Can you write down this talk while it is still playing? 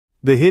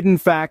The hidden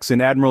facts in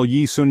Admiral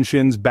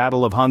Sun-shin's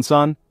Battle of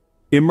Hansan?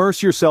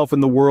 Immerse yourself in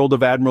the world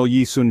of Admiral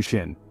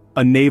Sun-shin,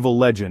 a naval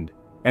legend,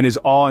 and his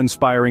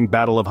awe-inspiring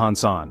Battle of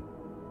Hansan.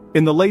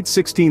 In the late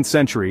 16th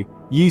century,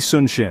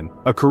 Sun-shin,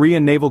 a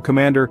Korean naval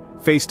commander,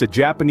 faced a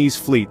Japanese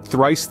fleet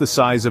thrice the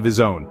size of his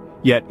own,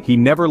 yet he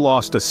never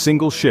lost a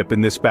single ship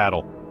in this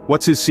battle.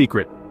 What's his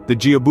secret? The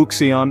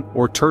Geobuxion,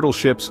 or turtle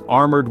ships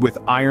armored with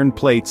iron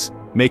plates,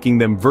 making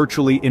them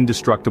virtually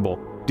indestructible.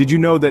 Did you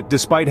know that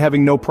despite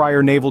having no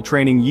prior naval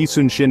training,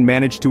 Sun-shin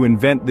managed to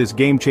invent this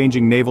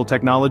game-changing naval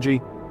technology?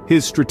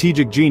 His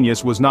strategic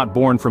genius was not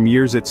born from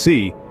years at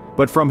sea,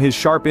 but from his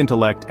sharp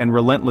intellect and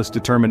relentless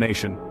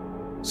determination.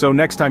 So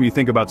next time you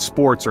think about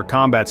sports or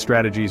combat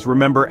strategies,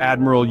 remember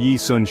Admiral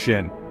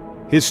Sun-shin.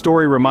 His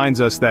story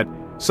reminds us that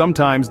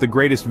sometimes the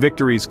greatest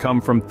victories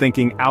come from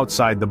thinking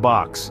outside the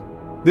box.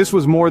 This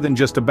was more than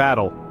just a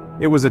battle,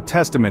 it was a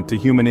testament to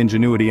human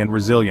ingenuity and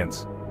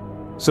resilience.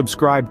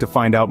 Subscribe to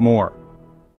find out more.